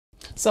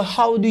So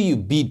how do you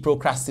beat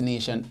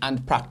procrastination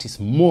and practice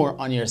more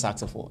on your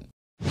saxophone?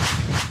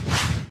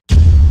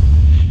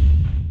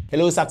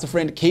 Hello saxo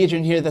friend,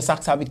 Kadrian here, the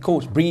Sax Habit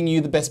Coach, bringing you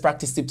the best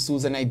practice tips,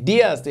 tools and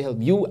ideas to help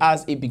you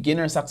as a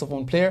beginner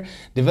saxophone player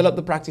develop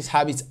the practice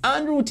habits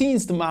and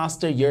routines to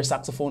master your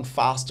saxophone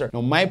faster.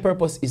 Now my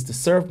purpose is to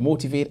serve,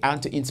 motivate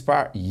and to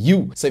inspire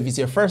you. So if it's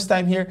your first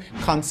time here,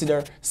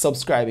 consider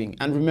subscribing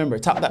and remember,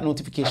 tap that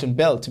notification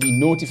bell to be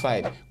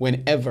notified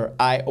whenever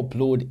I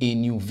upload a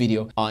new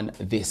video on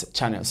this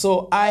channel.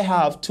 So I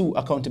have two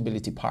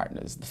accountability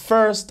partners. The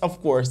first,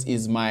 of course,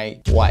 is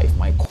my wife,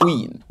 my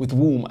queen, with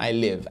whom I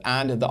live,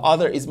 and the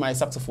other is my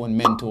saxophone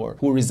mentor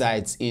who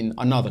resides in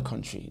another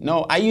country.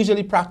 Now, I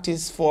usually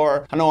practice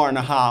for an hour and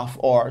a half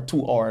or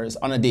 2 hours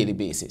on a daily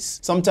basis.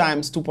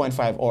 Sometimes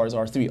 2.5 hours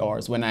or 3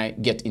 hours when I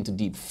get into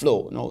deep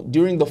flow. Now,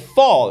 during the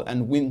fall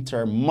and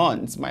winter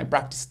months, my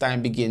practice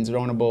time begins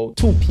around about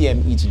 2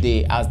 p.m. each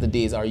day, as the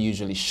days are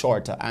usually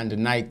shorter and the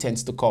night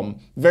tends to come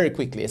very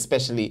quickly,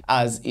 especially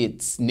as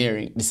it's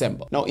nearing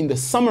December. Now, in the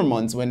summer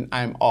months when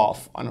I'm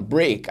off on a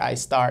break, I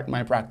start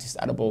my practice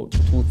at about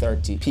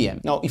 2:30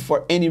 p.m. Now, if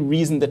for any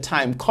reason the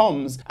time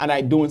comes and I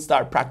don't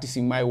start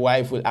practicing, my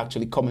wife will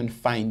actually come and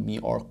find me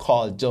or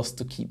call just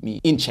to keep me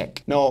in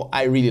check. Now,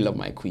 I really love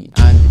my queen,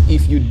 and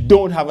if you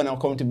don't have an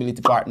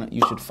accountability partner,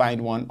 you should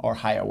find one or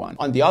hire one.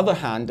 On the other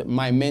hand,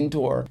 my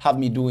mentor have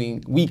me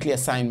doing weekly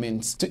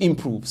assignments to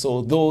improve,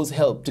 so those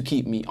help to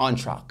keep me on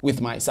track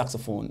with my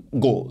saxophone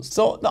goals.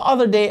 So the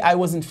other day I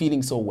wasn't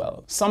feeling so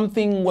well.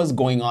 Something was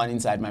going on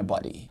inside my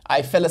body.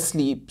 I fell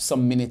asleep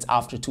some minutes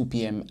after 2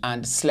 p.m.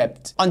 and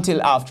slept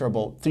until after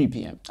about 3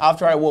 p.m.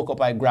 After I woke up,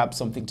 I grabbed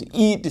something to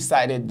eat,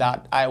 decided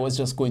that I was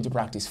just going to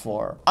practice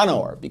for an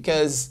hour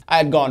because I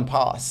had gone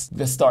past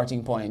the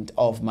starting point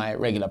of my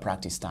regular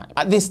practice time.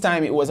 At this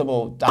time, it was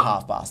about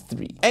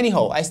 3:30.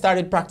 Anyhow, I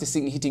started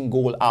practicing hitting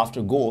goal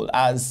after goal,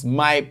 as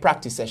my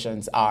practice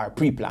sessions are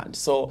pre-planned.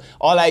 So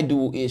all I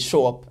do is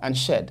show up and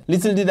shed.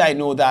 Little did I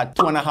know that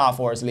 2.5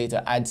 hours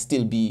later, I'd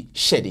still be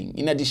shedding,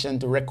 in addition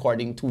to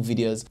recording 2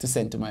 videos to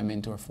send to my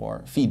mentor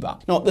for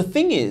feedback. Now, the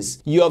thing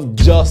is, you have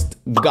just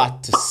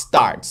got to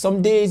start.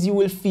 Some days you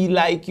will feel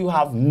like you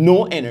have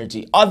no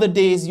energy. Other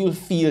days you'll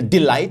feel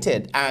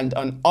delighted, and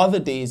on other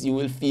days you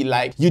will feel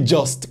like you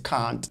just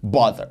can't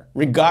bother.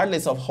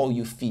 Regardless of how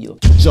you feel,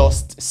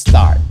 just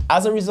start.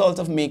 As a result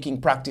of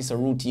making practice a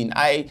routine,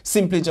 I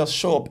simply just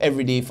show up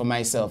every day for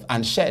myself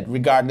and shed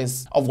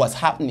regardless of what's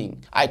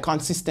happening. I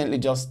consistently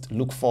just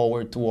look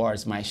forward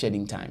towards my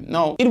shedding time.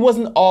 Now, it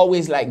wasn't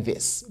always like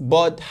this,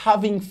 but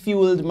having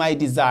fueled my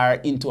desire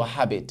into a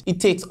habit, it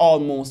takes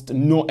almost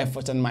no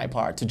effort on my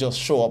part to just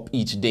show up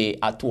each day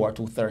at 2 or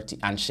 2:30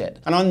 and shed.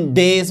 And on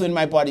days when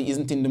my body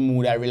isn't in the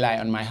mood, I rely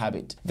on my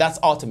habit. That's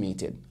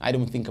automated. I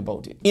don't think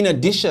about it. In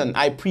addition,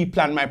 I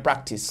pre-plan my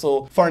practice.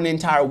 So for an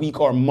entire week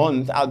or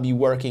month, I'll be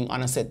working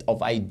on a set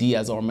of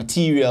ideas or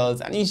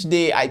materials, and each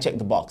day I check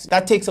the box.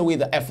 That takes away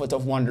the effort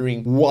of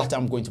wondering what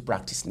I'm going to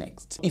practice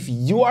next. If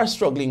you are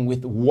struggling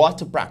with what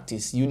to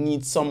practice, you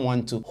need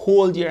someone to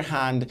hold your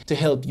hand to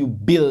help you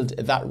build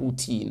that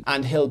routine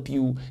and help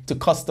you to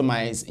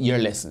customize your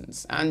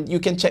lessons. And you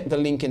can check the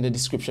link in the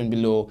description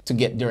below to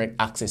get direct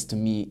access to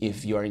me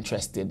if you're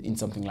interested in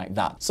something like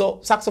that. So,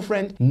 saxo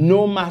friend,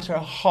 no matter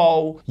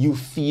how you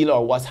feel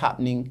or what's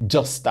happening,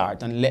 just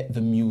start and let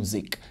the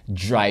music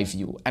drive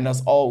you. And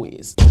as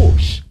always,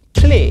 push,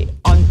 play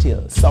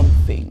until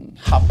something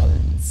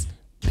happens.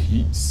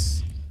 Peace.